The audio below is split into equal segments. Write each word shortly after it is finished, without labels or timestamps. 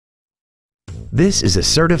This is a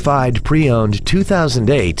certified pre-owned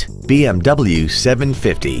 2008 BMW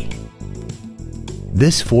 750.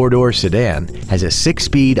 This four-door sedan has a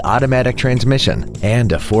 6-speed automatic transmission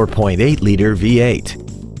and a 4.8-liter V8.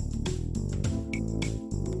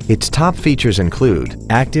 Its top features include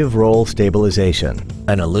active roll stabilization,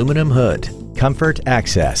 an aluminum hood, comfort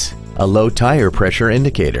access, a low tire pressure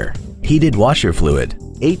indicator, heated washer fluid,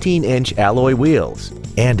 18-inch alloy wheels,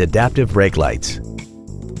 and adaptive brake lights.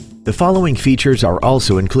 The following features are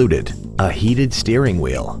also included: a heated steering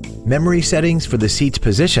wheel, memory settings for the seat's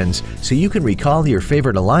positions so you can recall your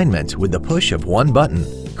favorite alignments with the push of one button,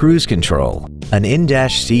 cruise control, an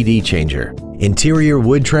in-dash CD changer, interior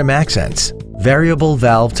wood trim accents, variable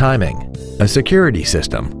valve timing, a security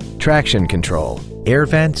system, traction control, air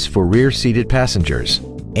vents for rear-seated passengers,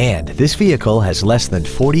 and this vehicle has less than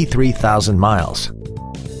 43,000 miles.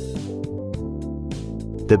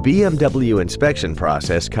 The BMW inspection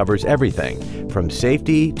process covers everything from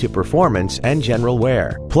safety to performance and general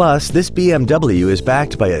wear. Plus, this BMW is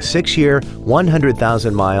backed by a 6-year,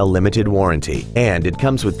 100,000-mile limited warranty, and it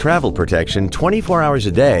comes with travel protection 24 hours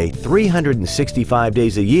a day, 365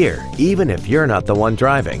 days a year, even if you're not the one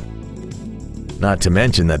driving. Not to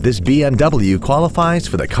mention that this BMW qualifies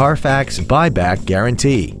for the Carfax buyback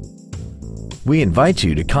guarantee. We invite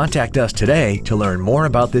you to contact us today to learn more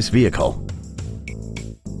about this vehicle.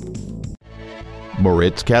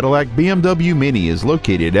 Moritz Cadillac BMW Mini is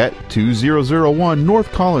located at 2001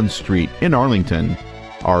 North Collins Street in Arlington.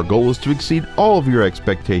 Our goal is to exceed all of your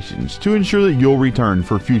expectations to ensure that you'll return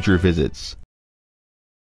for future visits.